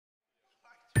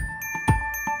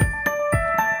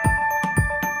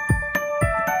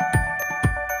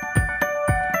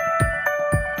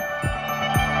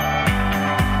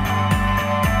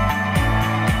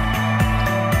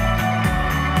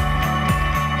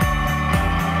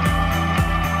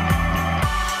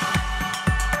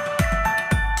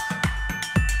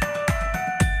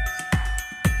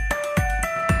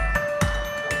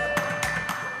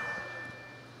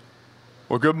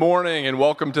Well, good morning and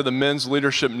welcome to the Men's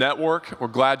Leadership Network. We're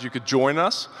glad you could join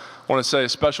us. I want to say a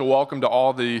special welcome to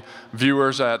all the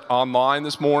viewers online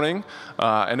this morning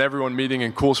and everyone meeting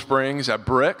in Cool Springs at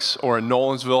Bricks or in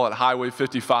Nolensville at Highway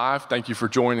 55. Thank you for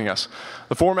joining us.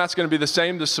 The format's going to be the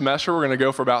same this semester. We're going to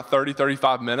go for about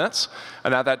 35 minutes,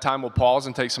 and at that time we'll pause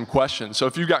and take some questions. So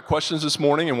if you've got questions this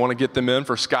morning and want to get them in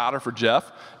for Scott or for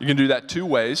Jeff, you can do that two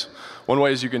ways. One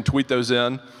way is you can tweet those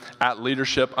in at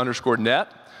leadership_net.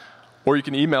 Or you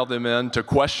can email them in to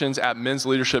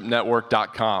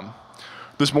questions@mensleadershipnetwork.com.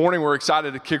 This morning, we're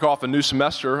excited to kick off a new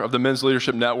semester of the Men's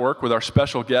Leadership Network with our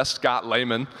special guest, Scott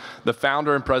Lehman, the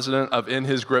founder and president of In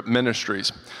His Grip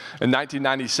Ministries. In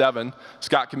 1997,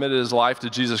 Scott committed his life to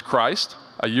Jesus Christ.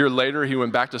 A year later, he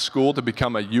went back to school to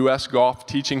become a U.S. Golf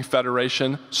Teaching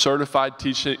Federation certified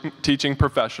teaching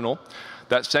professional.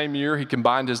 That same year, he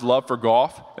combined his love for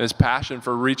golf and his passion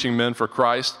for reaching men for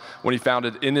Christ when he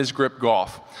founded In His Grip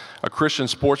Golf, a Christian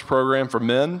sports program for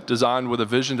men designed with a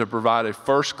vision to provide a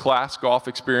first-class golf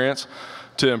experience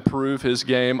to improve his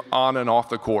game on and off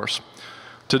the course.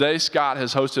 Today, Scott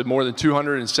has hosted more than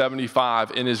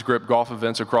 275 In His Grip golf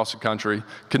events across the country,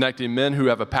 connecting men who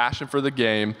have a passion for the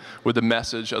game with the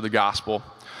message of the gospel.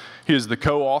 He is the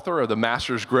co-author of the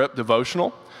Master's Grip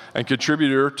devotional and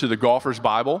contributor to the Golfer's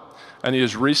Bible, and he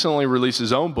has recently released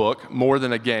his own book, More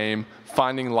Than a Game,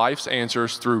 Finding Life's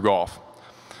Answers Through Golf.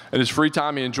 In his free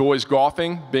time, he enjoys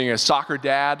golfing, being a soccer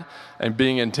dad, and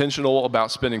being intentional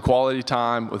about spending quality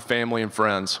time with family and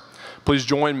friends. Please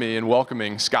join me in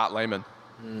welcoming Scott Lehman.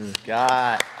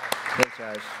 Scott. Thanks,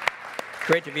 guys.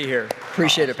 Great to be here.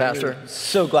 Appreciate it, Pastor.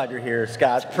 So glad you're here,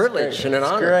 Scott. It's a privilege and an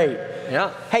honor. Great.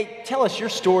 Yeah. Hey, tell us, your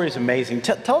story is amazing.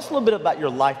 Tell us a little bit about your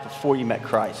life before you met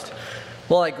Christ.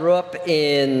 Well, I grew up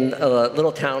in a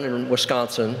little town in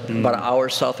Wisconsin, about an hour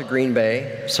south of Green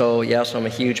Bay. So, yes, I'm a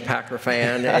huge Packer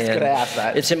fan. I was going to ask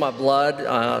that. It's in my blood.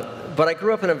 But I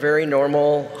grew up in a very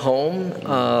normal home.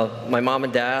 My mom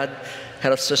and dad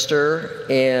had a sister.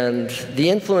 And the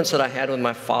influence that I had with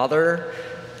my father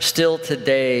still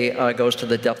today goes to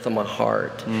the depth of my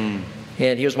heart.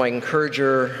 And he was my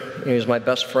encourager. He was my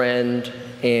best friend.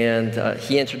 And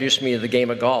he introduced me to the game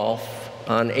of golf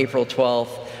on April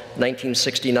 12th.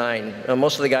 1969.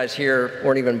 Most of the guys here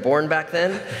weren't even born back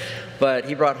then, but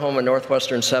he brought home a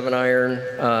Northwestern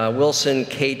 7-iron, Wilson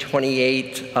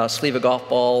K28 sleeve of golf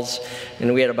balls,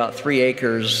 and we had about 3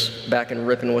 acres back in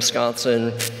Ripon,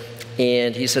 Wisconsin.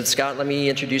 And he said, Scott, let me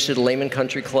introduce you to Lehman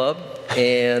Country Club.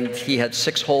 And he had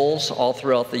 6 holes all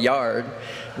throughout the yard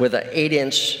with an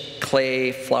 8-inch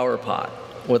clay flower pot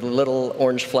with a little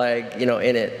orange flag,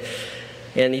 in it.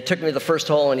 And he took me to the first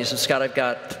hole and he said, Scott, I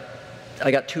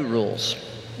got 2 rules.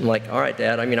 I'm like, all right,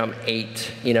 Dad, I'm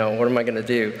 8, what am I gonna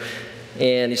do?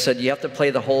 And he said, you have to play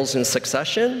the holes in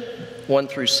succession, 1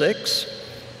 through 6,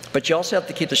 but you also have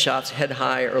to keep the shots head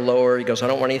high or lower. He goes, I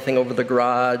don't want anything over the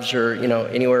garage or,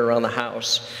 anywhere around the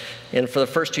house. And for the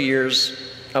first 2 years,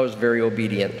 I was very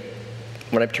obedient.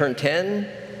 When I turned 10, I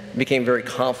became very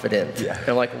confident. Yeah. And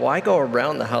I'm like, why go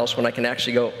around the house when I can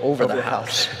actually go over the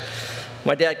house?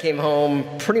 My dad came home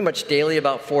pretty much daily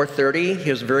about 4:30.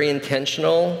 He was very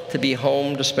intentional to be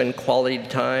home to spend quality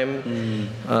time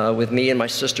with me and my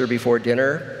sister before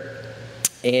dinner.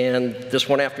 And this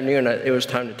one afternoon, it was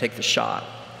time to take the shot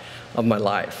of my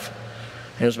life.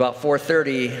 And it was about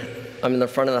 4:30. I'm in the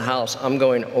front of the house. I'm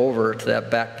going over to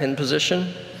that back pin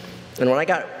position. And when I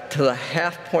got to the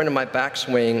half point of my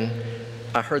backswing,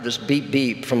 I heard this beep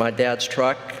beep from my dad's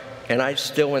truck, and I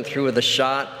still went through with the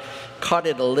shot. Caught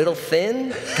it a little thin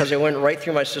because it went right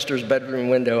through my sister's bedroom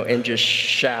window and just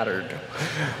shattered.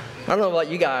 I don't know about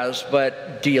you guys,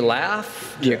 but do you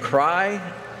laugh? Do you cry?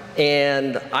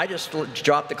 And I just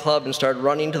dropped the club and started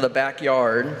running to the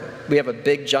backyard. We have a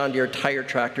big John Deere tire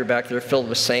tractor back there filled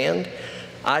with sand.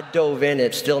 I dove in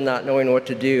it, still not knowing what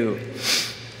to do.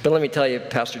 But let me tell you,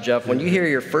 Pastor Jeff, when you hear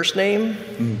your first name,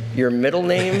 your middle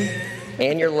name,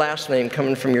 and your last name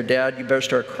coming from your dad, you better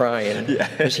start crying,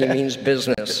 because he means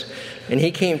business. And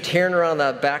he came tearing around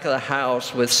the back of the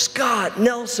house with, Scott,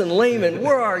 Nelson, Lehman,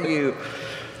 where are you?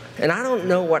 And I don't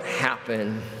know what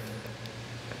happened.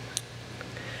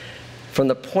 From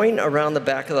the point around the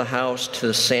back of the house to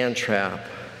the sand trap,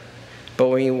 but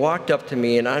when he walked up to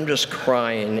me and I'm just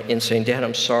crying and saying, Dad,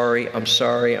 I'm sorry, I'm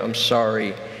sorry, I'm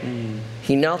sorry.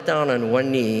 He knelt down on one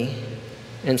knee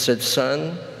and said,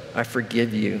 son, I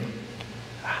forgive you.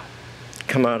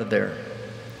 Come out of there.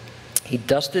 He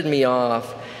dusted me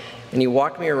off and he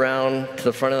walked me around to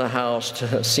the front of the house to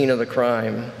the scene of the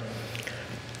crime. And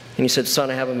he said, son,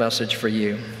 I have a message for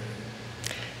you.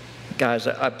 Guys,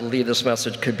 I believe this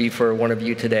message could be for one of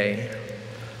you today.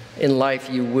 In life,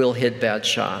 you will hit bad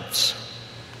shots.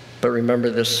 but remember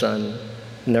this, son,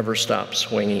 never stop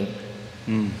swinging.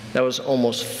 That was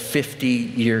almost 50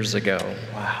 years ago.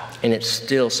 Wow. And it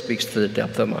still speaks to the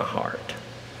depth of my heart.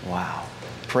 Wow.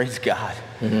 Praise God.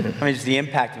 I mean, it's the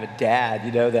impact of a dad,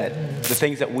 you know, that the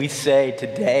things that we say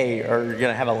today are going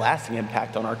to have a lasting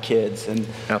impact on our kids and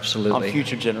absolutely on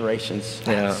future generations.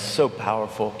 Yeah. That's so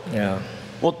powerful. Yeah.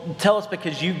 Well, tell us,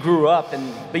 because you grew up,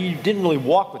 but you didn't really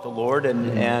walk with the Lord,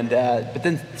 but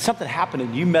then something happened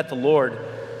and you met the Lord.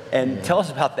 And tell us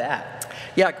about that.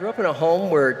 Yeah, I grew up in a home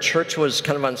where church was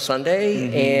kind of on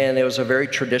Sunday, and it was a very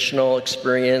traditional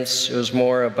experience. It was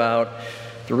more about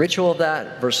the ritual of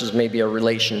that versus maybe a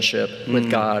relationship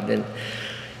with God. And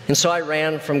so I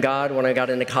ran from God when I got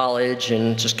into college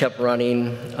and just kept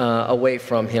running away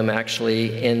from Him,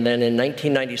 actually. And then in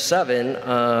 1997,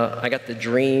 I got the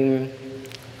dream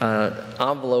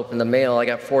envelope in the mail. I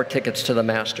got 4 tickets to the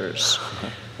Masters.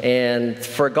 And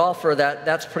for a golfer,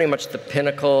 that's pretty much the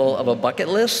pinnacle of a bucket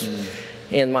list.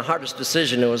 And my hardest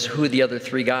decision was who the other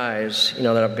 3 guys, you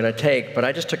know, that I'm going to take. But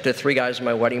I just took the 3 guys to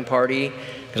my wedding party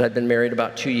because I'd been married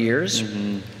about 2 years.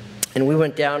 And we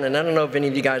went down, and I don't know if any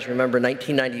of you guys remember,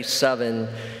 1997,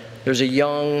 there's a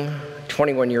young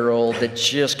 21-year-old that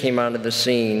just came onto the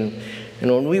scene. And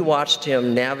when we watched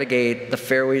him navigate the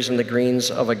fairways and the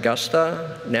greens of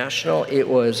Augusta National, it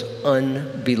was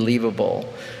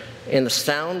unbelievable. And the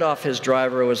sound off his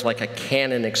driver was like a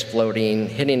cannon exploding,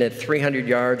 hitting it 300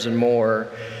 yards and more.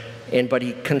 But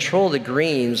he controlled the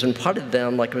greens and putted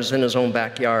them like it was in his own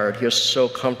backyard. He was so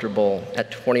comfortable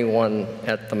at 21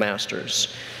 at the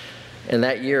Masters. And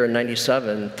that year in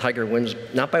 97, Tiger wins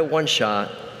not by 1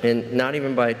 shot and not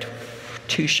even by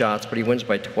 2 shots, but he wins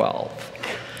by 12.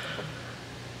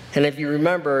 And if you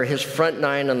remember, his front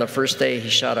 9 on the first day, he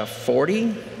shot a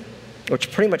 40. Which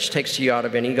pretty much takes you out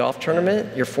of any golf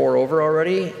tournament. You're 4 over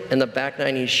already. And the back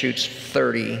 9, he shoots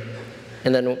 30,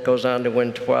 and then goes on to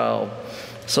win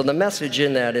 12. So the message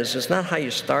in that is, it's not how you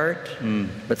start,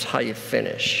 but it's how you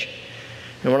finish.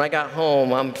 And when I got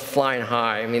home, I'm flying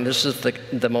high. I mean, this is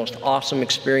the most awesome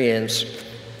experience.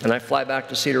 And I fly back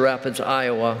to Cedar Rapids,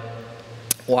 Iowa,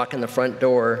 walk in the front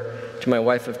door to my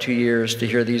wife of 2 years to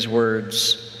hear these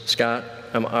words, Scott,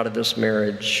 I'm out of this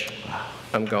marriage.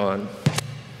 I'm gone.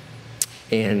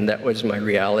 And that was my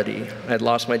reality. I'd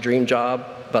lost my dream job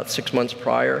about 6 months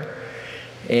prior,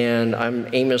 and I'm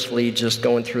aimlessly just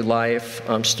going through life.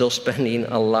 I'm still spending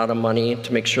a lot of money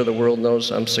to make sure the world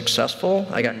knows I'm successful.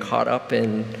 I got caught up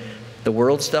in the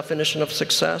world's definition of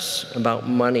success, about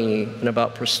money and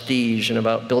about prestige and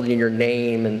about building your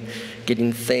name and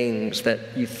getting things that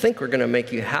you think are gonna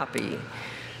make you happy.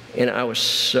 And I was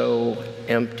so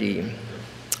empty.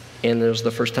 And it was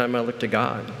the first time I looked to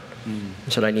God and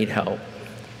said, I need help.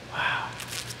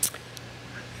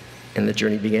 And the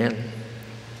journey began.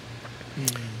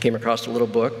 Came across a little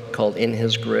book called In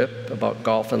His Grip about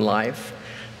golf and life.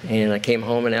 And I came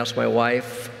home and asked my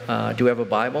wife, do we have a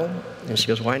Bible? And she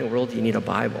goes, why in the world do you need a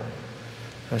Bible?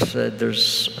 I said,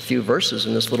 there's a few verses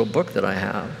in this little book that I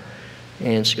have.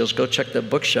 And she goes, go check the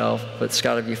bookshelf, but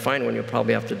Scott, if you find one, you'll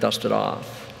probably have to dust it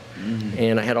off.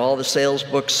 And I had all the sales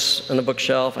books on the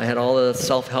bookshelf. I had all the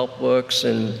self-help books,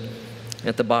 and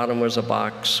at the bottom was a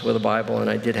box with a Bible, and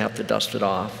I did have to dust it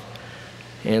off.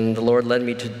 And the Lord led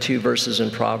me to 2 verses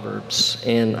in Proverbs,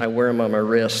 and I wear them on my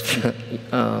wrist.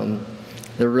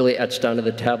 They're really etched onto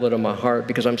the tablet of my heart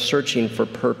because I'm searching for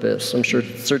purpose. I'm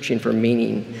searching for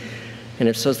meaning. And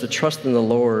it says to trust in the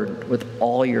Lord with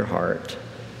all your heart.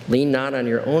 Lean not on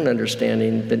your own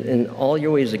understanding, but in all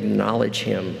your ways acknowledge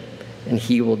Him, and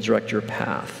He will direct your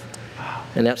path.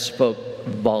 And that spoke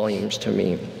volumes to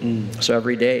me. So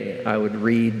every day I would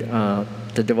read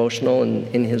the devotional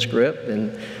in His Grip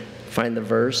and find the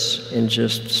verse and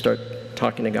just start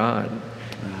talking to God,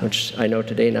 which I know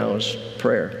today now is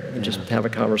prayer, and just have a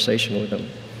conversation with Him.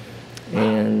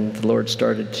 And the Lord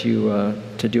started to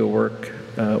do a work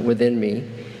within me,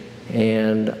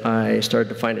 and I started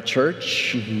to find a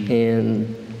church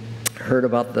and heard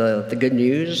about the good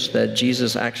news that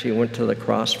Jesus actually went to the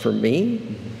cross for me,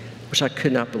 which I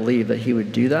could not believe that He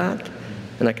would do that.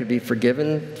 And I could be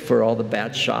forgiven for all the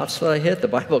bad shots that I hit. The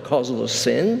Bible calls those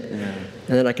sin.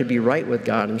 And then I could be right with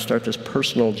God and start this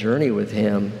personal journey with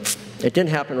Him. It didn't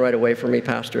happen right away for me,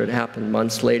 Pastor. It happened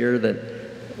months later that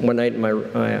one night in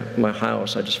my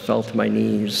house, I just fell to my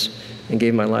knees and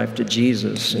gave my life to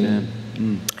Jesus and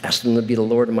asked Him to be the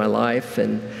Lord of my life.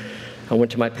 And I went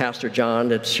to my pastor, John,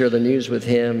 to share the news with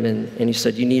him, and he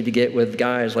said, you need to get with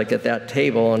guys like at that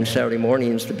table on Saturday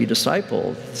mornings to be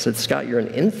discipled. He said, Scott, you're an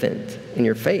infant in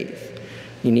your faith.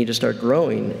 You need to start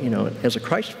growing, as a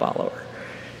Christ follower.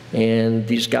 And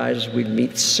these guys, we'd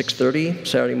meet 6:30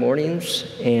 Saturday mornings,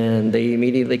 and they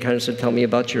immediately kind of said, tell me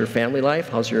about your family life,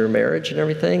 how's your marriage and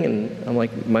everything? And I'm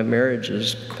like, my marriage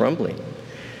is crumbling.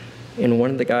 And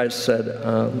one of the guys said,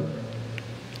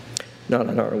 not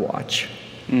on our watch.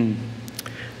 We're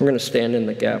going to stand in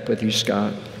the gap with you,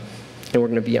 Scott, and we're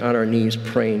going to be on our knees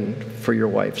praying for your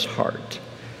wife's heart.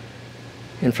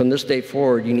 And from this day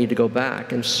forward, you need to go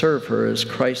back and serve her as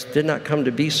Christ did not come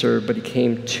to be served, but he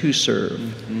came to serve.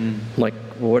 I'm like,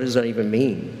 well, what does that even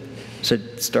mean? He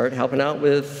said, start helping out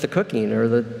with the cooking or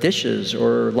the dishes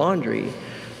or laundry.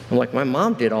 I'm like, my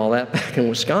mom did all that back in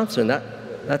Wisconsin.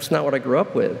 That's not what I grew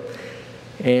up with.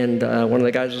 And one of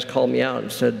the guys just called me out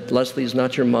and said, Leslie's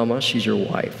not your mama, she's your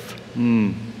wife.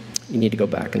 You need to go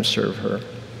back and serve her.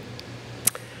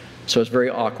 So it's very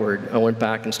awkward. I went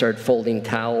back and started folding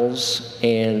towels,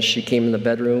 and she came in the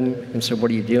bedroom and said, what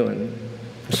are you doing?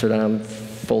 I said, I'm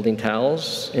folding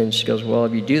towels. And she goes, well,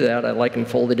 if you do that, I like them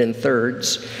folded in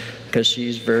thirds, because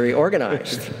she's very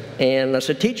organized. And I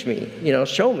said, teach me,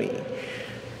 show me.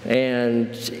 And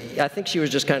I think she was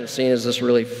just kind of seeing, is this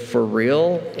really for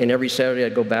real? And every Saturday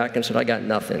I'd go back and said, I got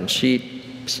nothing.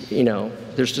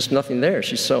 There's just nothing there.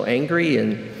 She's so angry,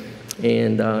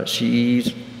 and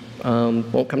she's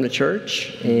won't come to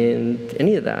church and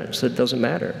any of that. So it doesn't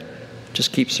matter.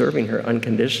 Just keep serving her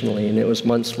unconditionally. And it was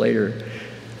months later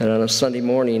that on a Sunday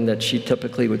morning that she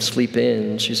typically would sleep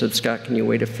in, she said, Scott, can you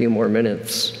wait a few more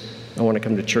minutes? I want to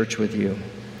come to church with you.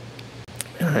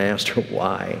 And I asked her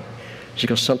why. She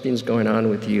goes, something's going on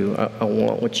with you. I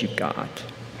want what you got.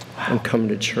 I'm coming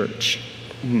to church.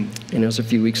 And it was a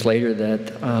few weeks later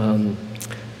that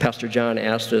Pastor John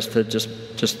asked us to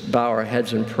just bow our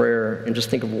heads in prayer and just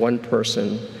think of one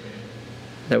person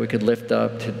that we could lift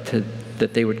up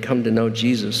that they would come to know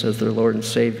Jesus as their Lord and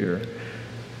Savior.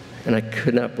 And I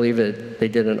could not believe it. They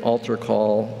did an altar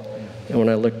call, and when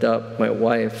I looked up, my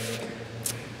wife,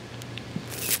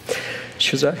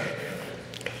 she was at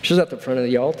the front of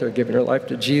the altar giving her life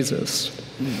to Jesus.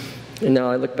 And now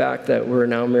I look back that we're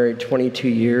now married 22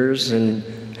 years, and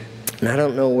I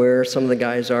don't know where some of the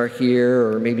guys are here,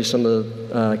 or maybe some of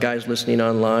the guys listening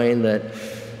online, that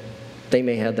they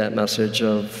may have that message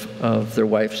of their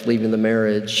wives leaving the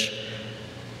marriage.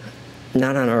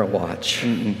 Not on our watch.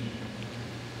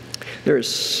 There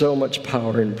is so much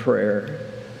power in prayer.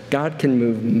 God can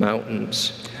move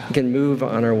mountains. He can move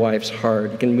on our wife's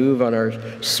heart. He can move on our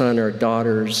son or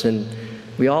daughters. And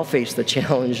we all face the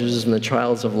challenges and the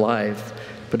trials of life.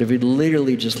 But if we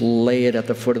literally just lay it at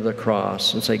the foot of the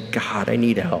cross and say, God, I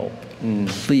need help.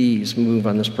 Please move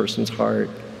on this person's heart.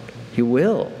 He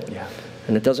will. Yeah.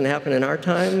 And it doesn't happen in our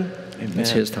time. Amen. It's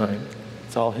his time.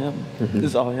 It's all him. This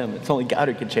is all him. It's only God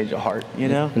who can change a heart,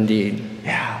 Indeed.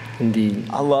 Yeah. Indeed.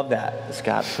 I love that,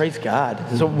 Scott. Praise God.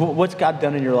 So what's God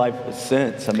done in your life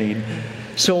since?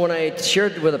 So when I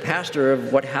shared with a pastor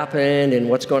of what happened and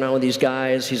what's going on with these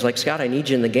guys, he's like, Scott, I need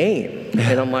you in the game.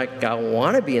 And I'm like, I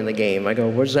want to be in the game. I go,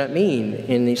 what does that mean?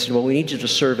 And he said, well, we need you to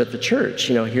serve at the church.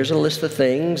 Here's a list of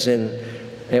things. And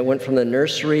it went from the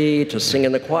nursery to sing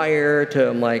in the choir to,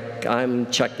 I'm like, I'm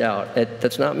checked out.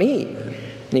 That's not me.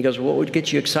 And he goes, well, what would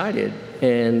get you excited?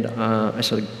 And I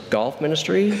said, golf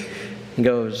ministry. He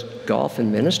goes, golf and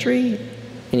ministry?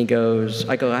 And he goes,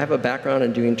 I have a background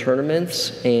in doing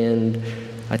tournaments, and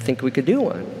I think we could do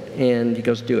one. And he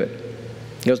goes, do it.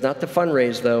 He goes, not to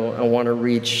fundraise, though. I want to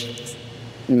reach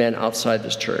men outside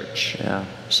this church. Yeah.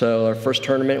 So our first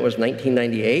tournament was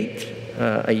 1998.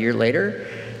 A year later,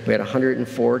 we had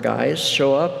 104 guys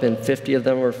show up, and 50 of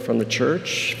them were from the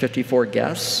church, 54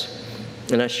 guests.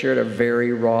 And I shared a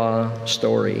very raw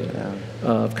story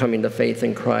of coming to faith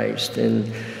in Christ.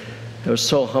 And it was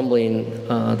so humbling.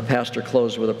 The pastor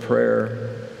closed with a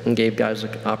prayer and gave guys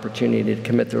an opportunity to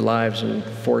commit their lives, and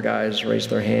 4 guys raised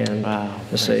their hand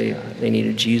to say they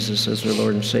needed Jesus as their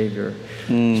Lord and Savior.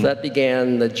 So that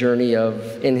began the journey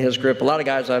of in his grip. A lot of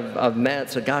guys I've met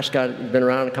said, gosh, God, you've been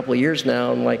around a couple of years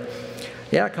now. I'm like,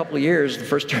 yeah, a couple of years. The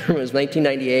first term was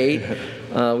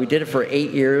 1998. We did it for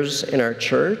 8 years in our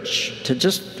church to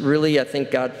just really, I think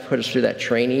God put us through that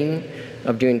training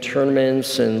of doing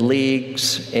tournaments and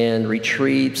leagues and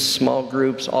retreats, small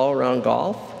groups all around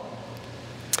golf.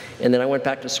 And then I went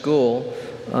back to school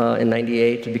in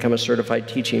 98 to become a certified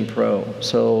teaching pro.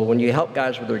 So when you help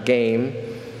guys with their game,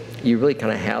 you really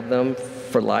kind of have them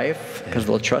for life because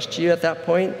they'll trust you at that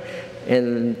point.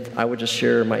 And I would just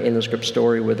share my in the script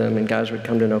story with them, and guys would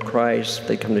come to know Christ.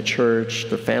 They'd come to church.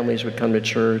 Their families would come to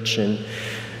church. And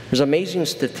there's an amazing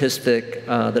statistic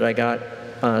that I got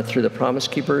through the Promise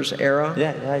Keepers era,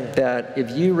 that if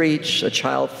you reach a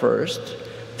child first,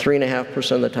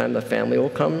 3.5% of the time the family will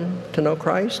come to know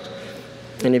Christ.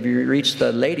 And if you reach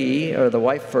the lady or the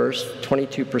wife first,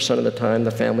 22% of the time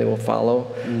the family will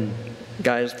follow.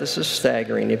 Guys, this is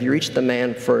staggering. If you reach the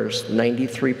man first,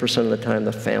 93% of the time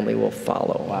the family will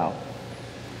follow. Wow.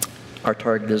 Our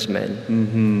target is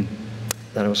men.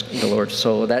 That was the Lord.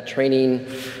 So that training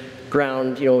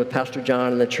ground, you know, with Pastor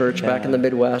John and the church back in the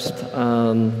Midwest,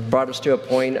 brought us to a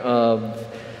point of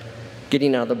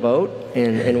getting out of the boat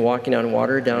and walking on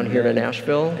water down here to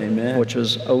Nashville, which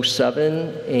was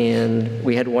 2007, and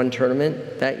we had one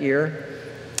tournament that year,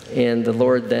 and the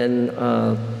Lord then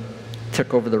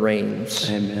took over the reins.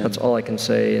 That's all I can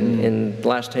say. And in the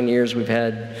last 10 years, we've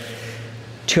had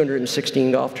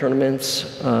 216 golf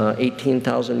tournaments,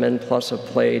 18,000 men plus have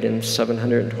played, and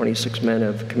 726 men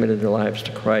have committed their lives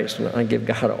to Christ. And I give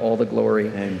God all the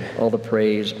glory, all the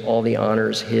praise, all the honor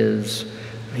is His.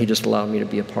 He just allowed me to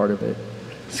be a part of it.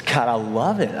 God, I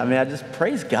love it. I mean, I just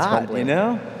praise God, you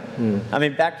know? I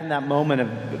mean, back from that moment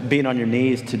of being on your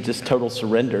knees to just total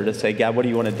surrender, to say, God, what do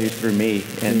you want to do through me?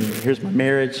 And here's my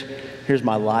marriage, here's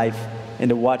my life, and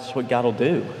to watch what God will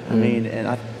do. I mean,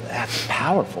 and that's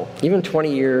powerful. Even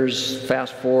 20 years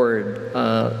fast forward,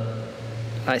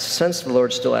 I sense the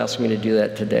Lord still asking me to do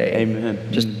that today.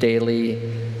 Amen. Just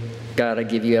daily, God, I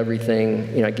give you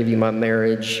everything. You know, I give you my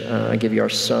marriage. I give you our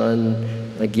son.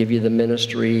 I give you the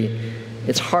ministry.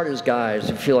 It's hard as guys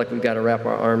to feel like we've got to wrap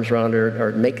our arms around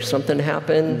or make something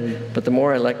happen. But the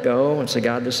more I let go and say,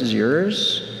 God, this is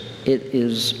yours, it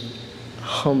is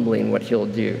humbling what He'll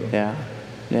do.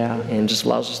 And just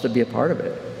allows us to be a part of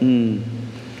it.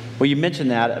 Well, you mentioned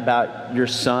that about your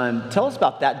son. Tell us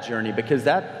about that journey, because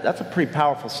that's a pretty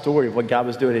powerful story of what God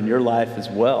was doing in your life as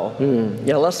well.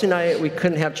 Yeah, Leslie and I, we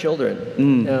couldn't have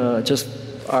children. Just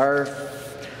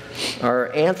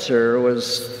our answer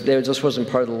was, it just wasn't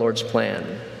part of the Lord's plan.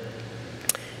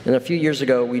 And a few years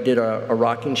ago, we did a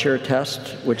rocking chair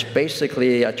test, which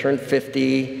basically, I turned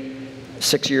 50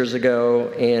 6 years ago,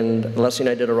 and Leslie and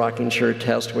I did a rocking chair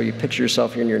test where you picture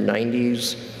yourself, you're in your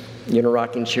 90s, you're in a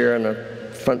rocking chair on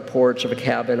a front porch of a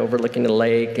cabin overlooking the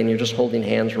lake, and you're just holding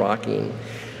hands rocking.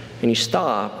 And you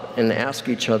stop and ask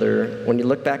each other, when you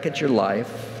look back at your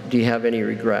life, do you have any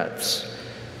regrets?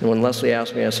 And when Leslie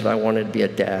asked me, I said, I wanted to be a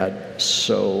dad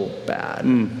so bad.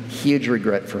 Huge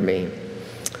regret for me.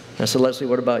 I said, Leslie,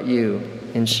 what about you?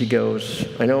 And she goes,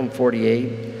 I know I'm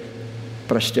 48,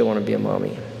 but I still want to be a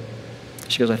mommy.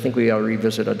 She goes, I think we ought to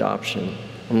revisit adoption.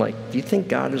 I'm like, do you think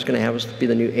God is going to have us be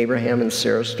the new Abraham and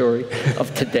Sarah story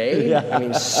of today? I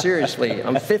mean, seriously,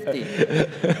 I'm 50.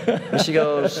 And she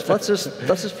goes, let's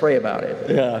just pray about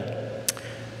it.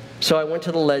 So I went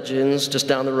to the Legends just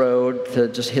down the road to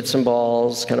just hit some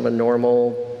balls, kind of a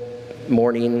normal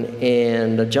morning,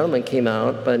 and a gentleman came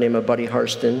out by the name of Buddy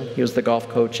Harston. He was the golf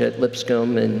coach at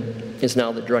Lipscomb and is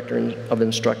now the director of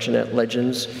instruction at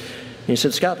Legends. And he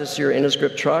said, Scott, this is your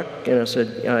In-His-Grip truck? And I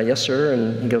said, yes, sir.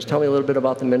 And he goes, tell me a little bit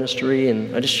about the ministry.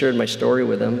 And I just shared my story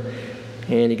with him.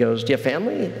 And he goes, do you have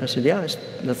family? I said, yeah,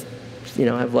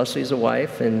 I have Leslie as a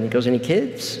wife. And he goes, any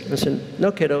kids? I said,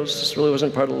 no kiddos. This really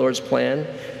wasn't part of the Lord's plan.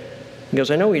 He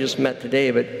goes, I know we just met today,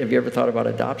 but have you ever thought about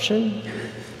adoption?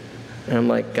 And I'm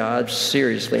like, God,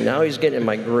 seriously, now he's getting in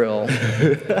my grill.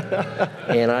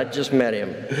 And I just met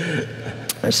him.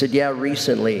 I said, yeah,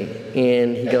 recently.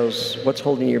 And he goes, what's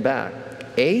holding you back?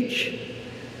 Age?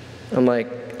 I'm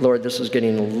like, Lord, this is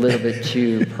getting a little bit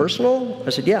too personal. I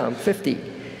said, yeah, I'm 50.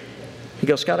 He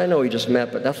goes, Scott, I know we just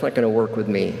met, but that's not going to work with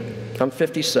me. I'm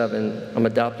 57. I'm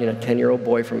adopting a 10-year-old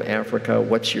boy from Africa.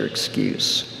 What's your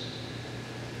excuse?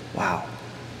 Wow.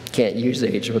 Can't use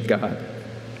age with God.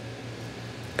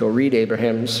 Go read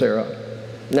Abraham and Sarah,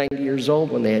 90 years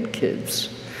old when they had kids.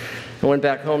 I went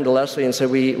back home to Leslie and said,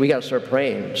 we got to start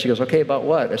praying. She goes, okay, about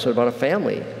what? I said, about a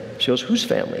family. She goes, whose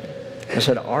family? I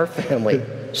said, our family.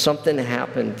 Something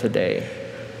happened today.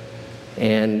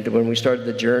 And when we started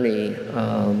the journey,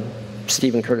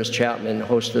 Stephen Curtis Chapman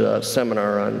hosted a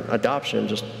seminar on adoption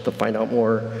just to find out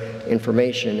more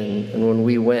information. And when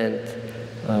we went,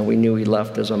 we knew we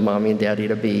left as a mommy and daddy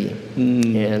to be.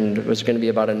 And it was going to be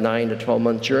about a 9 to 12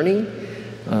 month journey.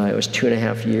 It was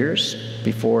 2.5 years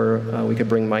before we could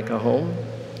bring Micah home.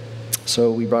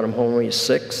 So we brought him home when he was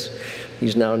 6.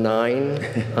 He's now 9.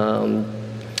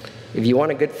 If you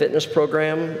want a good fitness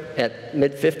program at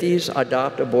mid-50s,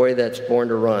 adopt a boy that's born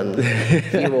to run.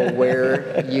 He will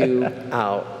wear you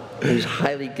out. He's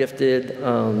highly gifted.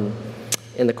 And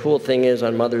the cool thing is,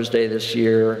 on Mother's Day this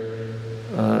year,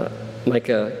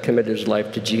 Micah committed his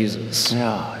life to Jesus.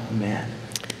 Oh, man.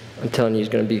 I'm telling you, he's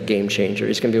going to be a game changer.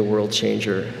 He's going to be a world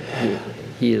changer.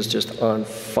 He is just on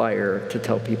fire to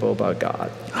tell people about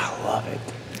God. I love it.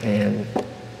 And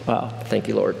wow. Thank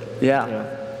you, Lord.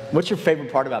 Yeah. What's your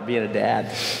favorite part about being a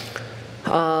dad?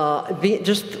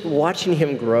 Just watching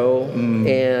him grow,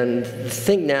 and the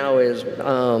thing now is,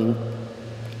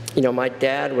 you know, my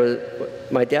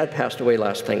dad passed away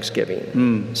last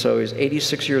Thanksgiving. So he's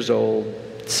 86 years old,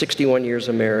 61 years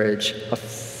of marriage, a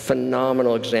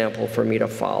phenomenal example for me to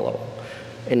follow.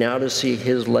 And now to see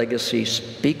his legacy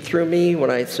speak through me when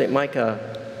I say, Micah,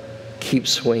 keep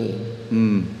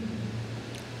swinging.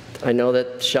 I know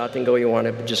that the shot didn't go where you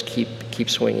wanted, but just keep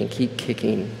swinging, keep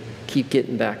kicking, keep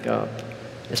getting back up.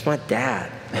 It's my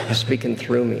dad speaking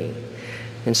through me.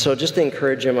 And so just to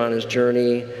encourage him on his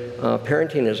journey.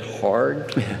 Parenting is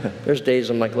hard. There's days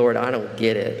I'm like, Lord, I don't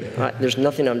get it. There's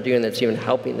nothing I'm doing that's even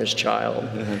helping this child.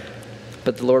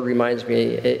 But the Lord reminds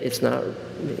me, he's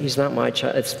not my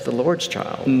child, it's the Lord's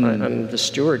child. I'm to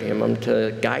steward him, I'm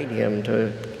to guide him,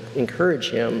 to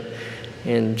encourage him,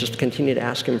 and just continue to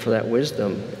ask him for that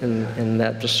wisdom and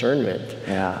that discernment.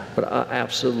 Yeah. But I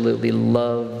absolutely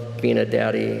love being a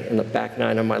daddy in the back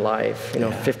nine of my life. You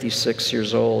know, 56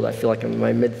 years old, I feel like I'm in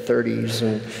my mid-30s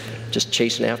and just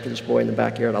chasing after this boy in the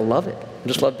backyard. I love it. I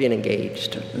just love being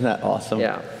engaged. Isn't that awesome?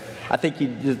 Yeah. I think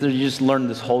you just learn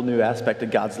this whole new aspect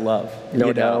of God's love.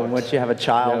 No doubt. Once you have a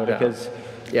child, because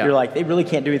you're like, they really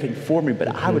can't do anything for me, but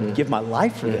I would give my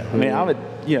life for them. I mean, I would,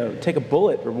 you know, take a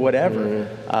bullet or whatever.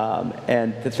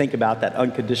 And to think about that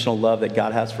unconditional love that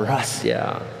God has for us.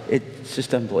 Yeah. It's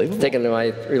just unbelievable. It's taken my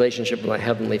relationship with my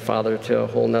Heavenly Father to a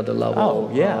whole nother level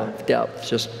of depth,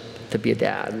 just to be a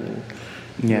dad.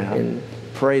 And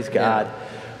praise God. Yeah.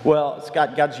 Well,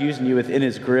 Scott, God's using you within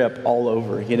his grip all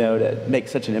over, you know, to make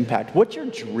such an impact. What's your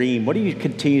dream? What do you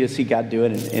continue to see God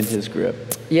doing in his grip?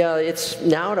 Yeah, it's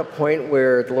now at a point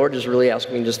where the Lord is really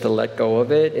asking me just to let go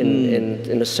of it and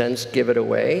in a sense, give it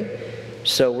away.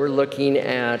 So we're looking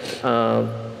at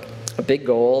a big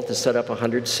goal to set up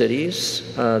 100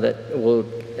 cities that will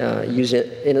use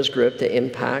it in his grip to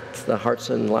impact the hearts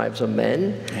and lives of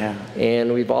men. Yeah.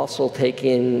 And we've also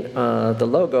taken the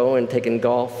logo and taken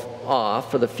golf off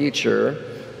for the future.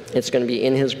 It's going to be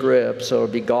in his grip, so it'll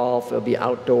be golf, it'll be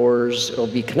outdoors, it'll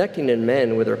be connecting in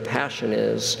men where their passion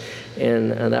is.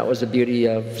 And that was the beauty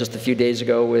of just a few days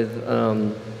ago with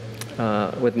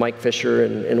Mike Fisher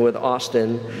and with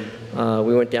Austin.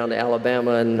 We went down to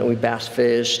Alabama and we bass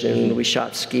fished and we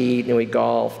shot skeet and we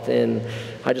golfed, and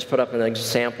I just put up an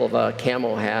example of a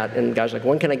camo hat, and guys are like,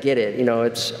 when can I get it? You know,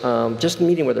 it's just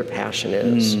meeting where their passion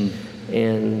is.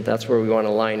 And that's where we want to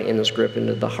align in this grip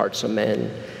into the hearts of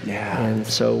men. Yeah. And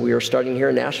so we are starting here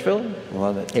in Nashville.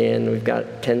 Love it. And we've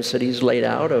got 10 cities laid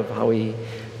out of how we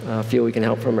feel we can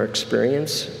help from our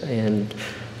experience. And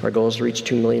our goal is to reach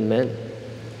 2 million men.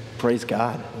 Praise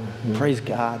God. Praise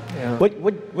God. Yeah.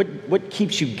 What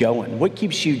keeps you going? What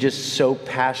keeps you just so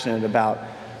passionate about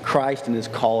Christ and his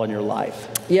call in your life?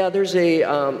 Yeah, there's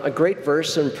a great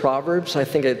verse in Proverbs. I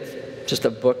think it's just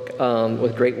a book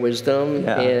with great wisdom,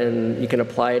 and you can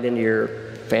apply it into your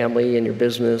family and your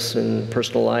business and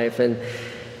personal life. And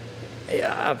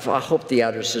I hope the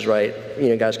address is right. You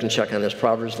know, guys can check on this.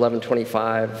 Proverbs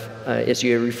 11:25. As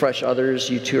you refresh others,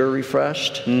 you too are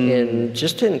refreshed. And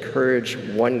just to encourage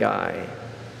one guy,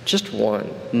 just one.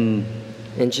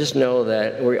 And just know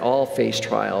that we all face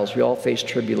trials. We all face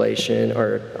tribulation,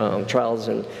 or trials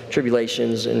and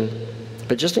tribulations,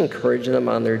 but just encouraging them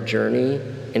on their journey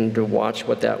and to watch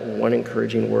what that one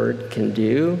encouraging word can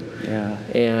do. Yeah.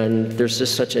 And there's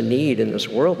just such a need in this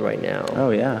world right now. Oh,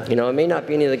 yeah. You know, it may not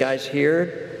be any of the guys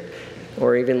here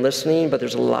or even listening, but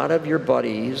there's a lot of your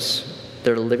buddies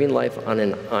that are living life on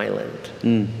an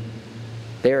island.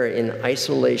 They're in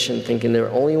isolation, thinking they're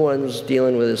the only ones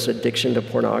dealing with this addiction to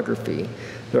pornography.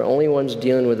 They're the only ones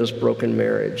dealing with this broken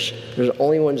marriage. They're the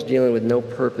only ones dealing with no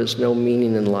purpose, no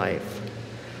meaning in life.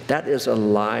 That is a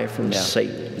lie from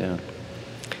Satan. Yeah.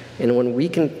 And when we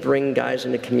can bring guys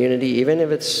into community, even if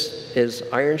it's as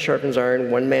iron sharpens iron,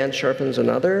 one man sharpens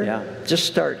another, just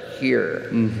start here.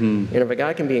 And if a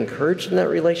guy can be encouraged in that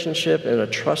relationship and a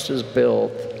trust is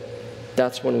built,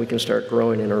 that's when we can start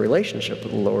growing in a relationship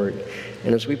with the Lord.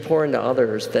 And as we pour into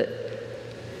others, that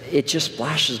it just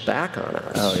splashes back on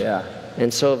us. Oh, yeah.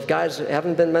 And so if guys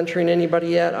haven't been mentoring anybody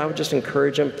yet, I would just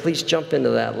encourage them, please jump into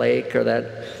that lake or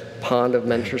that pond of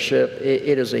mentorship.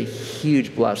 It is a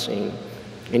huge blessing,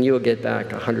 and you will get back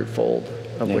 100-fold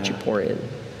of what you pour in.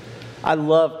 I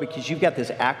love, because you've got this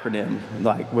acronym,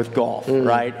 like with golf,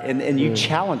 right? And you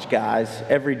challenge guys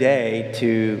every day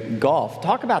to golf.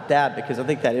 Talk about that, because I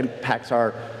think that impacts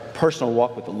our personal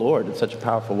walk with the Lord in such a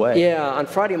powerful way. Yeah, on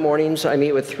Friday mornings, I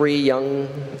meet with 3 young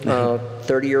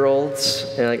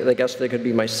 30-year-olds, and I guess they could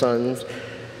be my sons.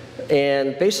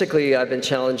 And basically, I've been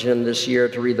challenging them this year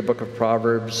to read the book of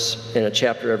Proverbs in a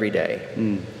chapter every day.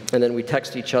 And then we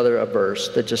text each other a verse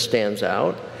that just stands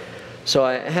out. So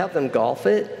I have them golf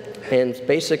it, and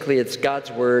basically it's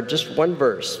God's word, just one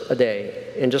verse a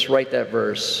day, and just write that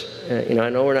verse. You know, I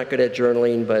know we're not good at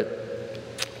journaling, but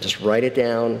just write it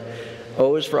down.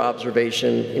 O is for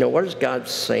observation. You know, what is God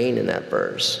saying in that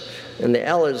verse? And the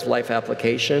L is life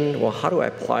application. Well, how do I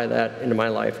apply that into my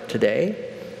life today?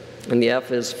 And the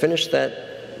F is finish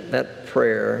that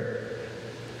prayer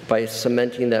by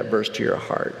cementing that verse to your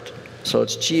heart. So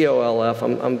it's GOLF.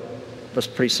 I'm a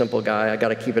pretty simple guy. I got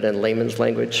to keep it in layman's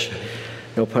language,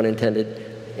 no pun intended.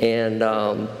 And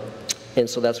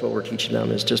so that's what we're teaching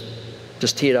them, is just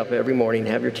tee it up every morning.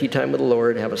 Have your tea time with the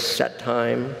Lord. Have a set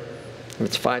time. If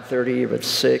it's 5:30, if it's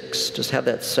 6, just have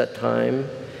that set time,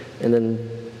 and then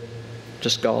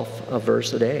just golf a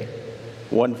verse a day.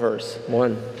 One verse.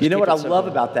 One. You know what I love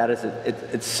about that is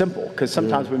it's simple, because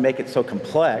sometimes we make it so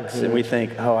complex, and we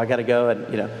think, oh, I got to go and,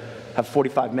 you know, have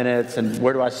 45 minutes, and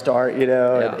where do I start, you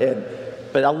know? Yeah.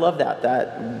 But I love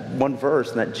that one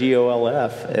verse and that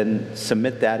GOLF, and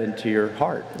submit that into your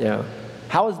heart. Yeah.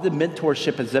 How has the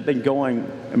mentorship, has that been going?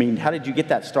 I mean, how did you get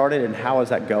that started, and how is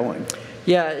that going?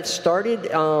 Yeah, it started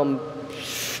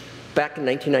back in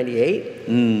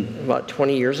 1998, about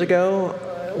 20 years ago,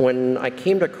 when I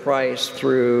came to Christ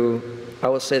through, I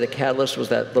would say the catalyst was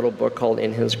that little book called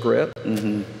In His Grip.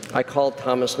 I called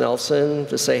Thomas Nelson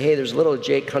to say, hey, there's a little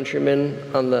J Countryman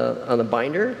on the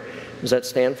binder. Does that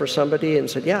stand for somebody? And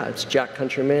said, yeah, it's Jack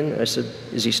Countryman. I said,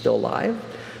 is he still alive?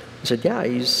 I said, yeah,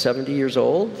 he's 70 years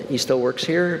old. He still works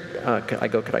here.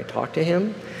 Could I talk to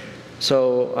him?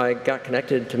 So I got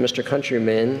connected to Mr.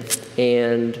 Countryman,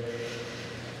 and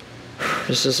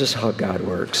this is how God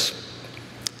works.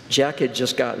 Jack had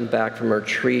just gotten back from a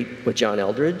retreat with John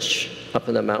Eldridge up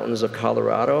in the mountains of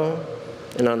Colorado.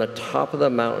 And on the top of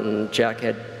the mountain, Jack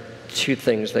had two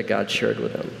things that God shared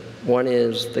with him. One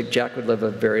is that Jack would live a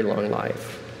very long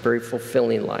life, very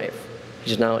fulfilling life.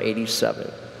 He's now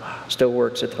 87. Still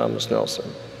works at Thomas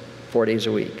Nelson, 4 days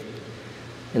a week.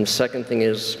 And the second thing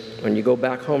is, when you go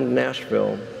back home to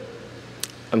Nashville,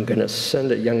 I'm going to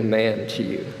send a young man to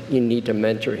you. You need to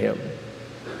mentor him.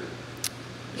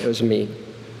 It was me.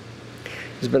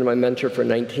 He's been my mentor for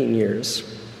 19 years.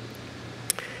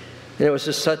 And it was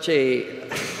just such a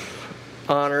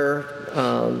honor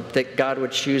that God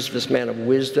would choose this man of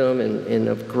wisdom and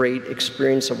of great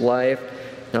experience of life.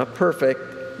 Not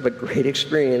perfect, but great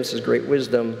experience is great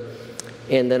wisdom.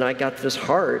 And then I got this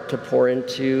heart to pour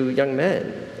into young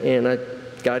men. And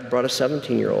God brought a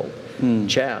 17-year-old,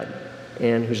 Chad,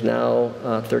 and who's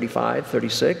now 35,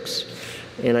 36.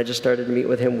 And I just started to meet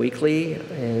with him weekly,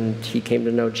 and he came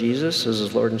to know Jesus as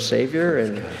his Lord and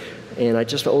Savior. And I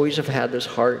just always have had this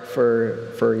heart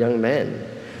for young men.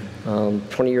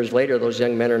 20 years later, those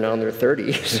young men are now in their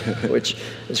 30s, which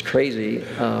is crazy.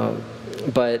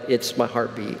 But it's my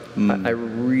heartbeat. I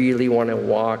really want to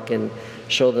walk and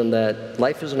show them that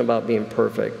life isn't about being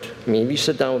perfect. I mean, if you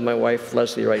sit down with my wife,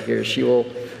 Leslie, right here, she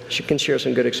can share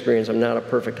some good experience. I'm not a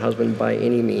perfect husband by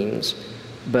any means,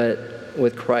 but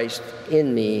with Christ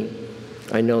in me,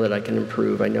 I know that I can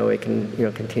improve. I know I can,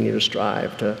 continue to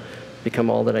strive to become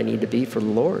all that I need to be for the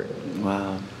Lord.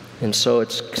 Wow. And so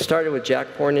it started with Jack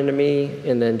pouring into me,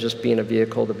 and then just being a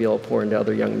vehicle to be able to pour into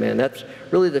other young men. That's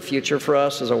really the future for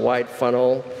us, is a wide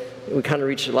funnel. We kind of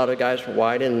reach a lot of guys for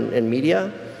wide and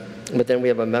media, but then we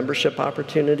have a membership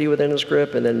opportunity within his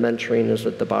grip, and then mentoring is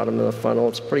at the bottom of the funnel.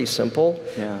 It's pretty simple,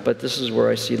 but this is where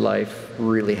I see life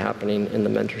really happening in the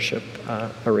mentorship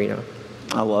arena.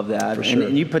 I love that. For sure.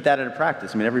 And you put that into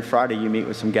practice. I mean, every Friday you meet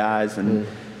with some guys, and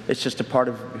it's just a part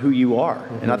of who you are.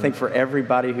 And I think for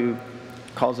everybody who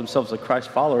calls themselves a Christ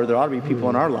follower, there ought to be people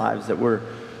in our lives that we're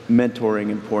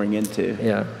mentoring and pouring into.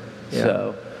 Yeah.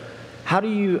 So how do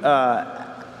you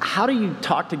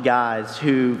talk to guys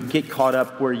who get caught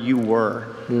up where you were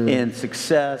in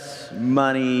success,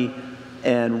 money,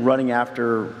 and running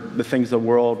after the things of the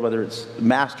world, whether it's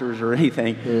masters or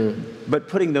anything, but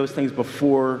putting those things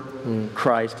before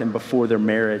Christ and before their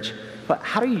marriage? But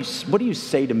what do you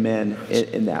say to men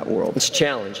in that world? It's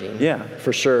challenging. Yeah.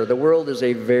 For sure. The world is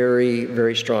a very,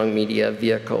 very strong media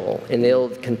vehicle, and they'll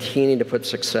continue to put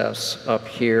success up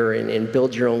here and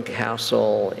build your own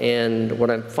castle. And what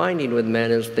I'm finding with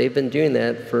men is they've been doing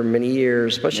that for many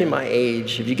years, especially my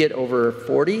age. If you get over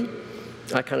 40,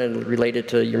 I kind of relate it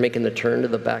to you're making the turn to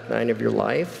the back nine of your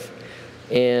life,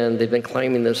 and they've been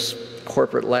climbing this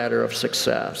corporate ladder of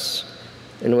success.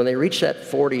 And when they reach that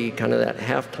 40, kind of that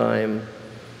halftime,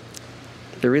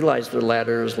 they realize their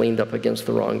ladder is leaned up against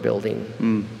the wrong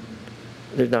building.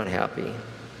 They're not happy.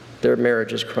 Their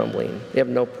marriage is crumbling. They have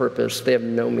no purpose. They have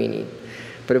no meaning.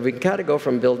 But if we kind of go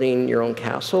from building your own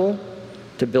castle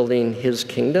to building His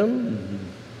kingdom,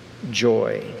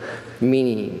 joy,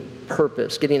 meaning,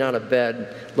 purpose, getting out of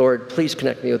bed, Lord, please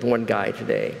connect me with one guy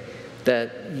today.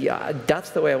 That's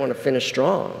the way I want to finish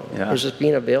strong. Yeah. Is just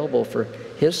being available for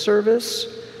his service.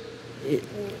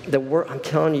 I'm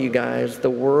telling you guys, the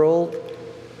world,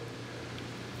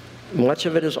 much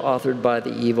of it is authored by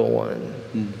the evil one.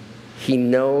 Mm. He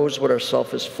knows what our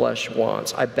selfish flesh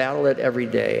wants. I battle it every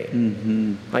day.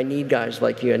 Mm-hmm. I need guys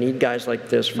like you. I need guys like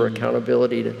this for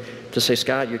accountability to say,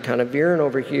 Scott, you're kind of veering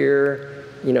over here.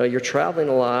 You know, you're traveling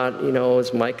a lot. You know,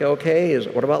 is Micah okay?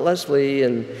 What about Leslie?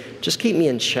 And just keep me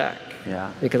in check.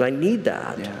 Yeah. Because I need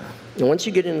that. Yeah. And once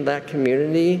you get into that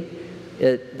community,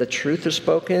 the truth is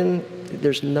spoken.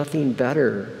 There's nothing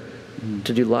better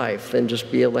to do life than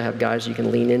just be able to have guys you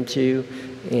can lean into.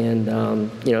 And,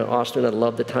 you know, Austin, I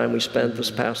love the time we spent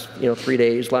this past, 3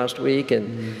 days last week.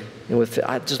 And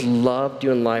I just love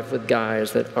doing life with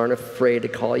guys that aren't afraid to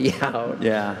call you out.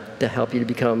 Yeah. To help you to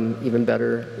become even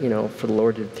better, for the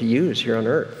Lord to use here on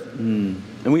earth. Mm.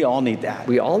 And we all need that.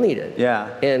 We all need it. Yeah.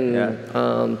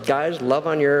 And guys, love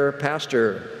on your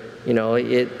pastor.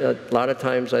 A lot of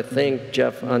times I think,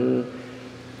 Jeff,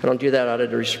 I don't do that out of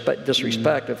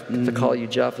disrespect to call you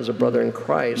Jeff as a brother in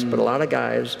Christ, but a lot of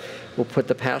guys will put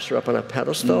the pastor up on a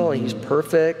pedestal, and he's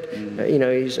perfect,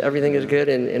 everything is good,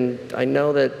 and I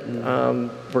know that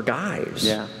we're guys.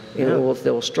 Yeah.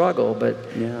 They'll struggle,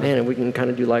 but man, we can kind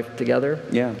of do life together.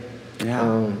 Yeah.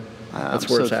 Yeah. That's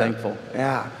where it's thankful.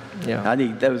 Yeah. Yeah. I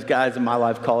need those guys in my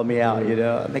life calling me out,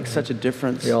 It makes such a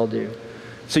difference. We all do.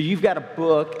 So you've got a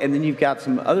book, and then you've got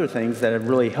some other things that have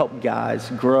really helped guys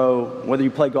grow, whether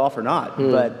you play golf or not.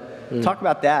 But talk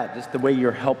about that, just the way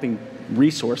you're helping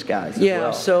resource guys as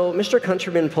well. So Mr.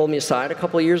 Countryman pulled me aside a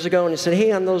couple of years ago, and he said,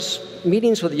 hey, on those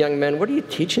meetings with young men, what are you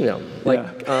teaching them?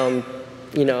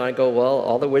 I go, well,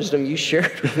 all the wisdom you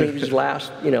shared with me these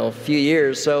last, few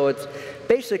years. So it's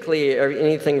basically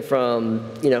anything from,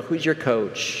 who's your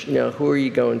coach? Who are you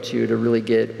going to really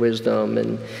get wisdom,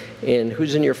 and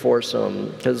who's in your foursome?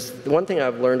 Because the one thing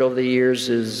I've learned over the years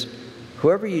is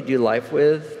whoever you do life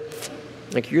with,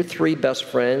 like your 3 best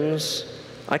friends,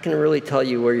 I can really tell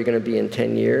you where you're going to be in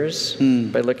 10 years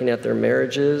by looking at their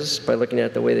marriages, by looking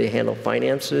at the way they handle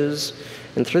finances.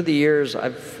 And through the years,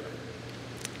 I've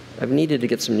needed to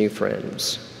get some new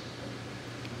friends.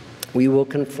 We will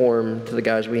conform to the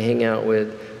guys we hang out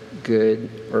with, good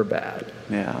or bad.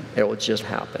 Yeah. It will just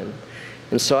happen.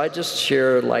 And so I just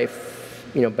share life,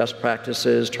 best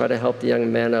practices, try to help the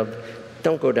young men of,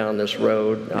 don't go down this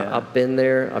road. Yeah. I've been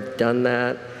there, I've done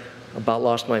that. About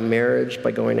lost my marriage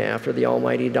by going after the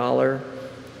almighty dollar.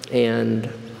 And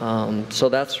so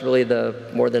that's really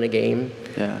more than a game.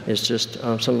 Yeah. It's just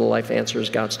some of the life answers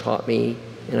God's taught me,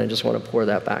 and I just want to pour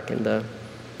that back into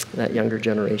that younger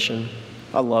generation.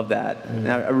 I love that.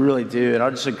 I really do. And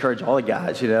I'll just encourage all the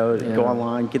guys, to go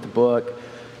online, get the book,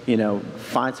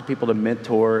 find some people to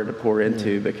mentor and to pour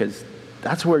into, because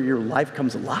that's where your life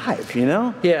comes alive,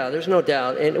 Yeah, there's no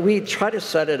doubt. And we try to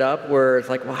set it up where it's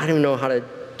like, well, I don't know how to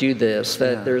do this,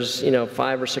 that there's,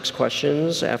 5 or 6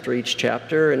 questions after each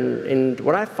chapter. And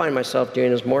what I find myself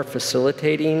doing is more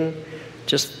facilitating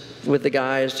just with the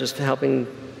guys, just helping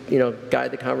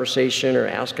guide the conversation or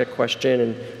ask a question.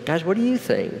 And guys, what do you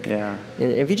think? Yeah.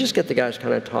 And if you just get the guys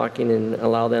kind of talking and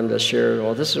allow them to share,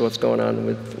 well, this is what's going on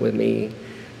with me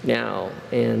now,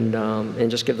 and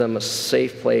just give them a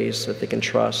safe place that they can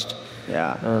trust.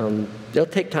 Yeah. They'll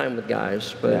take time with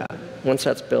guys, but once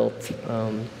that's built,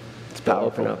 they'll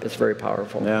open up. It's very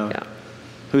powerful. Yeah.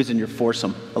 Who's in your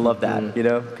foursome? I love that,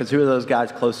 because who are those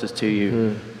guys closest to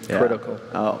you? Critical.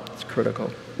 Oh, it's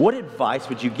critical. What advice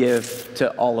would you give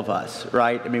to all of us,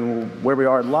 right? I mean, where we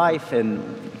are in life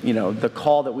and, the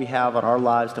call that we have on our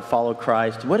lives to follow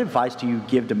Christ. What advice do you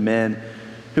give to men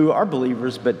who are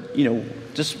believers, but,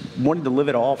 just wanting to live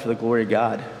it all for the glory of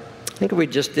God? I think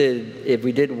if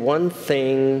we did one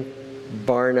thing,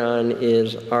 bar none,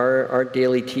 is our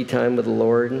daily tea time with the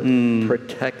Lord.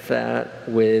 Protect that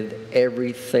with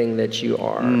everything that you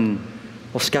are.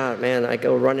 Well, Scott, man, I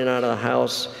go running out of the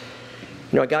house.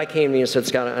 A guy came to me and said,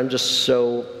 Scott, I'm just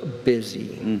so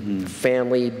busy.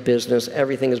 Family, business,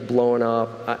 everything is blowing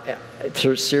up.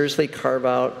 To seriously carve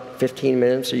out 15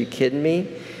 minutes, are you kidding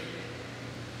me?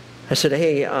 I said,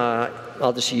 hey,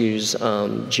 I'll just use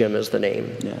Jim as the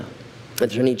name. Yeah. If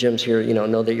there's any Jims here,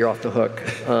 know that you're off the hook.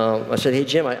 I said, hey,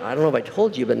 Jim, I don't know if I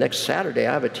told you, but next Saturday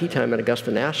I have a tee time at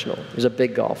Augusta National. He's a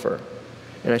big golfer.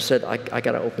 And I said, I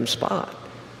got an open spot.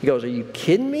 He goes, are you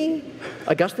kidding me?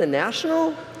 Augusta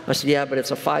National? I said, yeah, but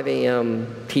it's a 5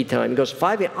 a.m. tee time. He goes,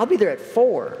 5 a.m.? I'll be there at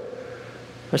 4.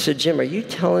 I said, Jim, are you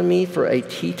telling me for a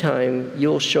tee time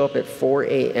you'll show up at 4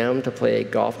 a.m. to play a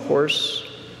golf course,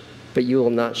 but you will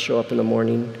not show up in the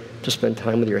morning to spend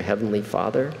time with your Heavenly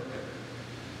Father?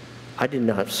 I did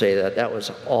not say that. That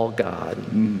was all God.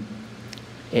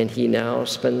 And he now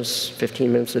spends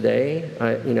 15 minutes a day,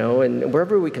 you know, and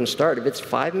wherever we can start. If it's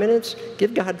 5 minutes,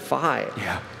 give God 5.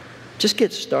 Yeah. Just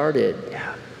get started.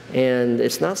 Yeah. And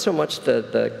it's not so much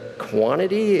the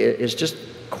quantity, it's just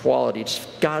quality. Just,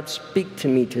 God, speak to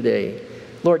me today.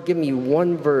 Lord, give me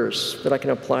one verse that I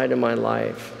can apply to my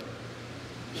life.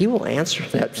 He will answer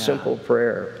that simple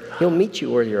prayer. He'll meet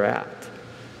you where you're at.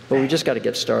 But we just got to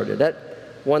get started. That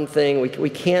one thing, we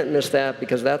can't miss that,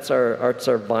 because that's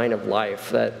our vine of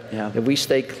life. That if we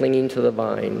stay clinging to the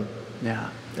vine,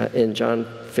 in John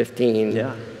 15,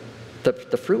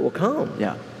 the fruit will come.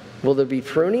 Will there be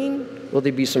pruning? Will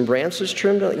there be some branches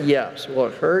trimmed? Yes. Will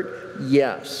it hurt?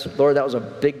 Yes. Lord, that was a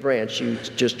big branch you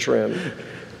just trimmed.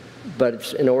 But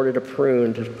it's in order to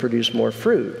prune, to produce more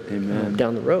fruit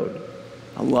down the road.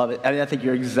 I love it. I mean, I think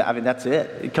that's it.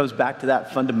 It comes back to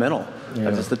that fundamental.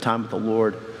 That's just the time with the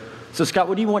Lord. So, Scott,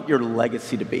 what do you want your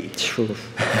legacy to be?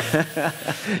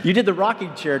 You did the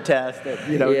rocking chair test at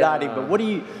 90, but what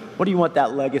do you want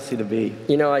that legacy to be?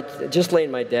 You know, I just laid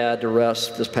my dad to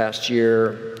rest this past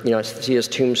year. You know, I see his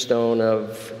tombstone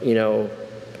of,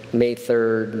 May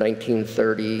 3rd,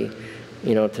 1930,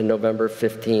 to November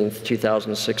 15th,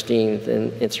 2016.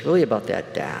 And it's really about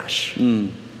that dash.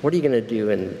 What are you going to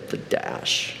do in the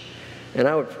dash? And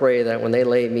I would pray that when they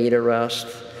lay me to rest,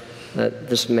 that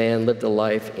this man lived a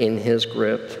life in his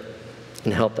grip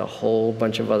and helped a whole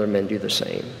bunch of other men do the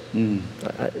same.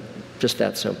 Just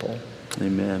that simple.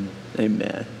 Amen.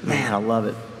 Amen. Man, I love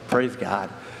it. Praise God.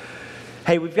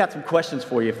 Hey, we've got some questions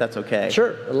for you, if that's okay.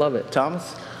 Sure, I love it.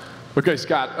 Thomas? Okay,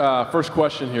 Scott, first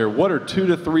question here. What are 2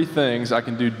 to 3 things I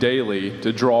can do daily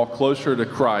to draw closer to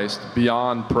Christ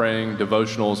beyond praying,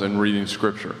 devotionals, and reading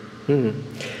Scripture?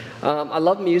 I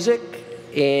love music,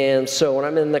 and so when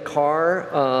I'm in the car,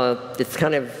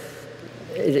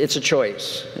 it's a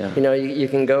choice. You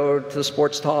can go to the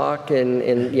sports talk,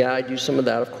 and yeah, I do some of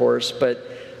that, of course, but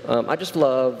I just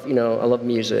love, I love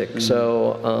music.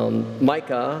 So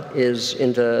Micah is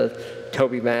into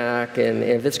Toby Mac, and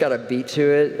if it's got a beat to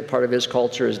it, part of his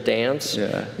culture is dance.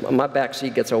 My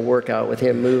backseat gets a workout with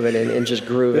him moving and just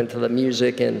grooving to the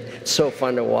music, and it's so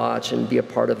fun to watch and be a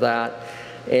part of that.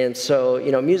 And so,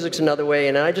 music's another way,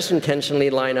 and I just intentionally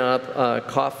line up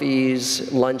coffees,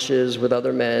 lunches with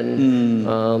other men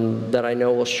that I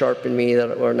know will sharpen me,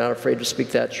 that are not afraid to speak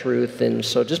that truth. And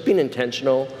so just being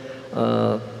intentional,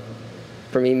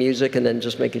 for me, music, and then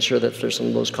just making sure that there's some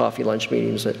of those coffee lunch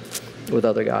meetings with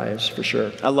other guys, for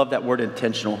sure. I love that word,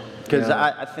 intentional, because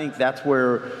I think that's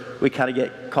where we kind of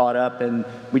get caught up and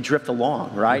we drift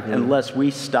along, right? Unless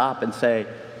we stop and say,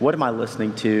 what am I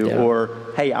listening to? Or,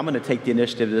 hey, I'm going to take the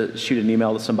initiative to shoot an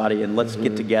email to somebody and let's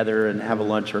get together and have a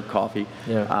lunch or a coffee.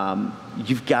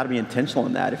 You've got to be intentional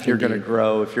in that if you're going to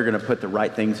grow, if you're going to put the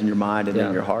right things in your mind and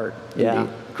in your heart.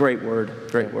 Great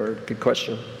word. Great word. Good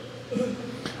question.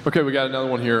 Okay, we got another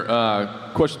one here.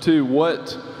 Question 2,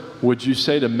 what would you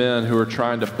say to men who are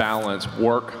trying to balance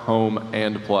work, home,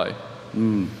 and play?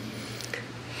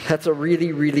 That's a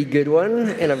really, really good one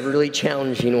and a really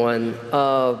challenging one.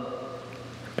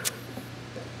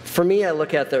 For me, I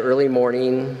look at the early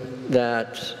morning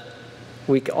that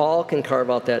we all can carve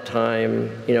out that time,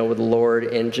 with the Lord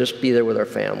and just be there with our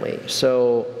family.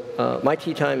 So my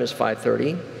tea time is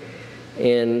 5:30,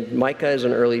 and Micah is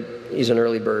he's an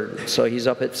early bird, so he's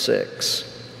up at 6.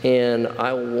 And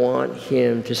I want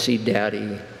him to see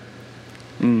Daddy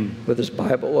with his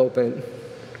Bible open,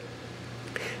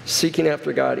 seeking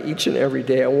after God each and every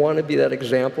day. I want to be that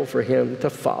example for him to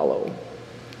follow.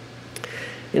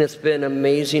 And it's been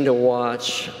amazing to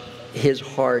watch his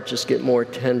heart just get more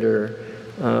tender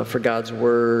for God's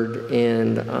Word,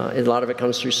 and a lot of it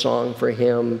comes through song for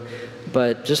him,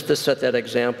 but just to set that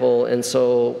example. And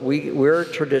so we're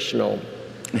traditional,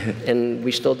 and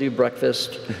we still do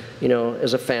breakfast,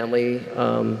 as a family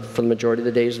for the majority of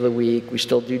the days of the week. We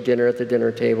still do dinner at the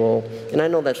dinner table, and I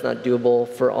know that's not doable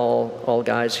for all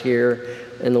guys here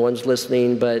and the ones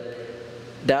listening, but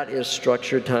that is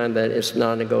structured time that is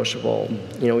non-negotiable.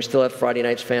 We still have Friday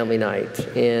nights family night,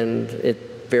 and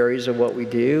it varies of what we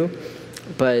do,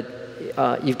 but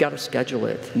you've got to schedule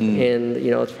it. And,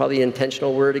 it's probably an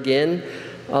intentional word again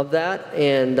of that.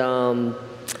 And well,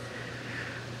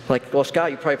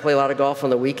 Scott, you probably play a lot of golf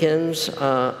on the weekends.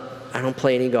 I don't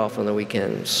play any golf on the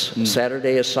weekends.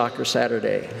 Saturday is soccer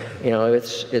Saturday.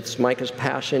 It's Micah's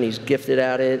passion. He's gifted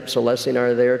at it. So Leslie and I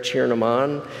are there cheering him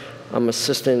on. I'm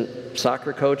assistant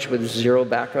soccer coach with zero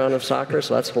background of soccer,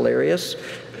 so that's hilarious.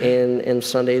 And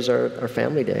Sundays are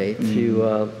family day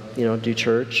to do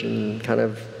church and kind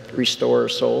of restore our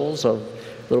souls of a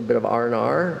little bit of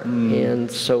R&R.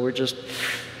 And so we're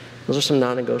Those are some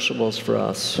non-negotiables for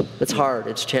us. It's hard.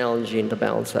 It's challenging to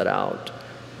balance that out.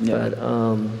 Yeah. But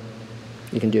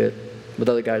you can do it with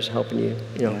other guys helping you,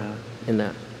 in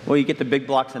that. Well, you get the big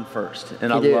blocks in first,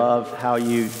 and I love how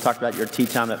you talked about your tea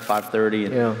time at 5:30.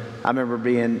 And I remember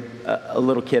being a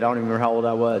little kid. I don't even remember how old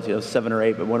I was, 7 or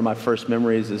 8. But one of my first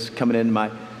memories is coming into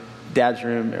my dad's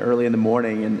room early in the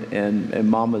morning, and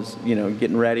mom was,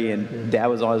 getting ready, and dad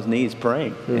was on his knees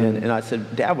praying. And I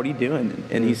said, "Dad, what are you doing?"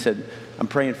 And he said, "I'm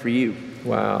praying for you."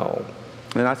 Wow.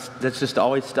 And that's just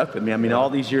always stuck with me. I mean, all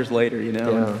these years later,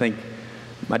 I think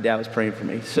my dad was praying for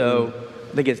me. So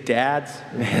I think as dads,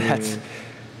 man,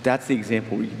 that's the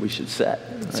example we should set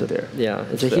right there. Yeah,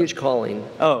 it's a huge calling.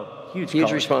 Oh,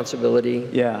 huge responsibility.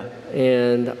 Yeah.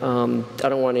 And I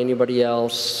don't want anybody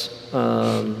else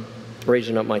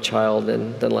raising up my child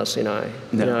than Leslie and I.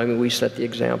 No. We set the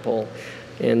example.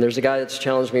 And there's a guy that's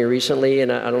challenged me recently,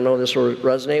 and I don't know if this will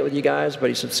resonate with you guys, but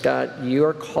he said, "Scott, you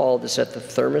are called to set the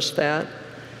thermostat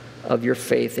of your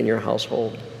faith in your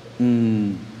household.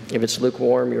 If it's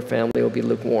lukewarm, your family will be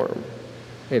lukewarm.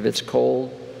 If it's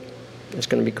cold, it's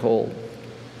going to be cold.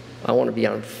 I want to be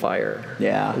on fire.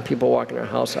 Yeah. When people walk in our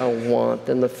house, I want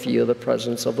them to feel the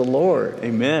presence of the Lord."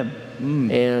 Amen.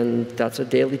 And that's a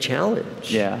daily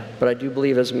challenge. Yeah. But I do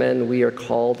believe as men, we are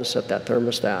called to set that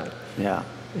thermostat. Yeah.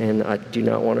 And I do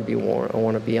not want to be warm. I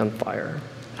want to be on fire.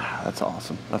 That's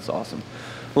awesome. That's awesome.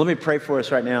 Well, let me pray for us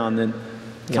right now, and then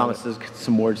Thomas has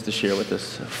some words to share with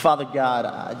us. Father God,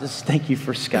 I just thank you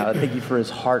for Scott. I thank you for his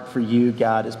heart for you,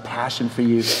 God, his passion for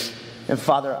you. And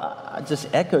Father, I just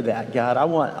echo that, God. I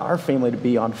want our family to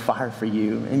be on fire for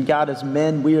you. And God, as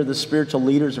men, we are the spiritual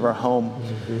leaders of our home.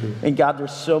 And God,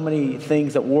 there's so many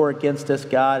things that war against us,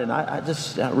 God. And I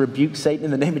just rebuke Satan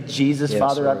in the name of Jesus,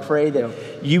 Father. Lord. I pray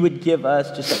that you would give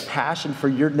us just a passion for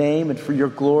your name and for your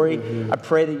glory. I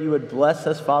pray that you would bless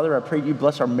us, Father. I pray you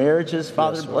bless our marriages,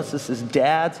 Father. Bless us as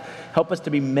dads. Help us to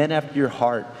be men after your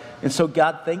heart. And so,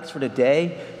 God, thanks for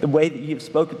today, the way that you've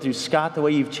spoken through Scott, the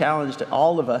way you've challenged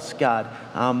all of us, God,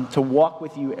 to walk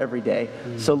with you every day.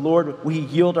 So, Lord, we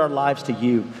yield our lives to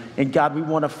you. And, God, we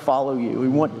want to follow you. We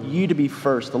want you to be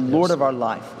first, the Lord of our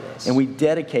life. And we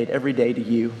dedicate every day to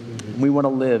you. We want to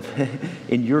live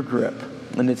in your grip.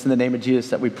 And it's in the name of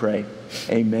Jesus that we pray.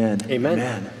 Amen. Amen.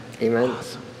 Amen. Amen.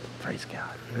 Awesome. Praise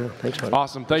God. Yeah, thanks, buddy.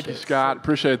 Awesome. Thank you, Scott.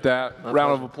 Appreciate that.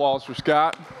 Round of applause for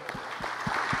Scott.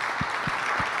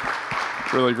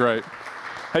 Really great.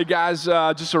 Hey guys,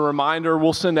 just a reminder,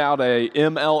 we'll send out a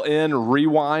MLN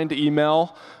Rewind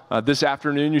email this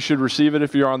afternoon. You should receive it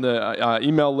if you're on the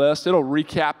email list. It'll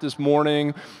recap this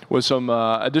morning with some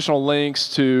additional links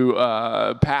to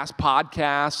past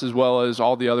podcasts as well as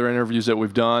all the other interviews that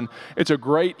we've done. It's a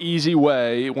great, easy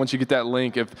way, once you get that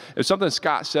link, if something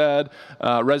Scott said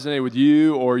resonated with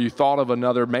you, or you thought of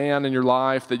another man in your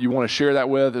life that you want to share that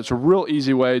with, it's a real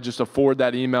easy way just to forward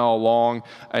that email along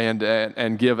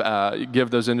and give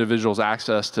those individuals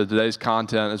access to today's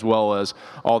content as well as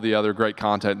all the other great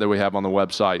content that we have on the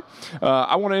website.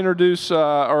 I want to introduce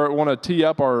or want to tee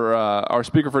up our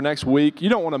speaker for next week. You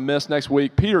don't want to miss next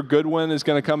week. Peter Goodwin is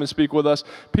going to come and speak with us.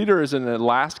 Peter is an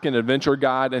Alaskan adventure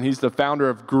guide, and he's the founder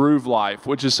of Groove Life,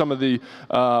 which is some of the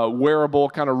wearable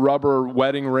kind of rubber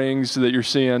wedding rings that you're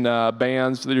seeing,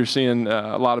 bands that you're seeing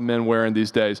a lot of men wearing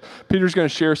these days. Peter's going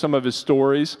to share some of his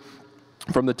stories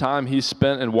from the time he's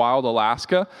spent in wild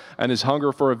Alaska and his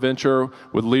hunger for adventure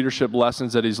with leadership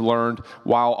lessons that he's learned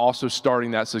while also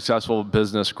starting that successful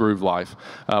business, Groove Life.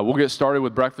 We'll get started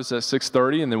with breakfast at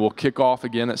 6:30, and then we'll kick off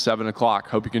again at 7 o'clock.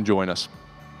 Hope you can join us.